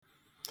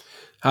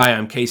Hi,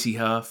 I'm Casey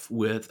Huff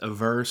with a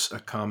verse, a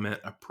comment,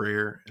 a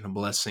prayer, and a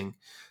blessing.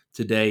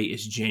 Today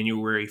is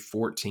January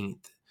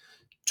 14th,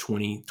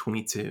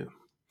 2022.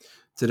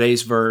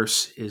 Today's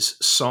verse is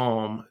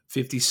Psalm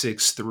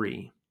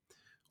 56:3.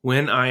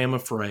 When I am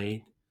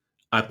afraid,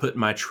 I put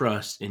my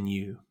trust in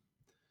you.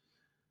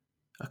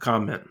 A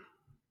comment.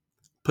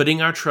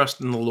 Putting our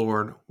trust in the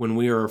Lord when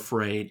we are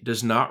afraid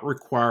does not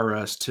require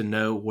us to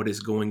know what is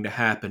going to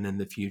happen in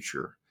the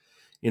future.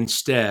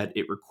 Instead,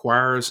 it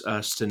requires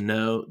us to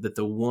know that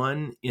the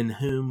one in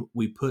whom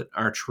we put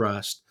our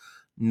trust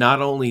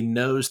not only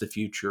knows the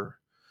future,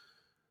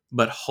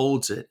 but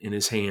holds it in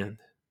his hand.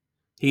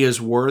 He is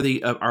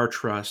worthy of our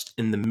trust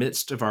in the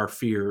midst of our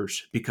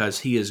fears because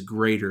he is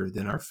greater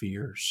than our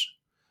fears.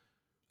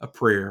 A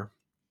prayer.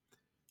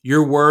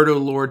 Your word, O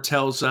Lord,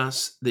 tells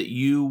us that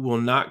you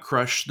will not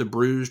crush the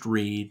bruised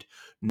reed,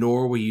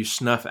 nor will you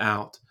snuff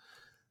out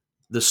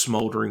the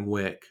smoldering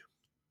wick.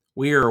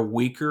 We are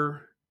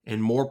weaker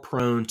and more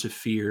prone to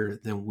fear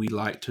than we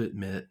like to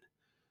admit,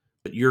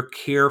 but your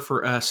care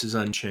for us is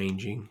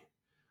unchanging.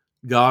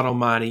 God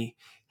Almighty,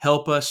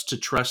 help us to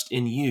trust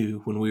in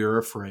you when we are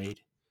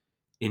afraid.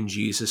 In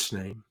Jesus'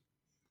 name,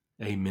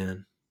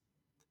 amen.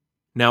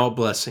 Now a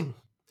blessing.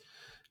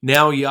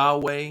 Now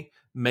Yahweh,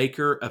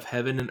 maker of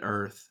heaven and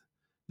earth,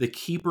 the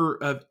keeper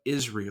of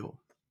Israel,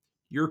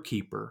 your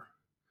keeper,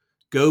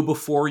 go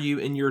before you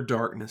in your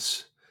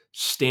darkness,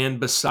 stand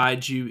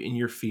beside you in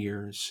your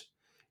fears,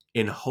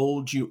 and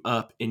hold you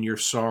up in your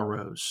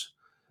sorrows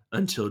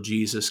until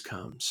Jesus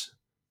comes.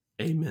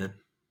 Amen.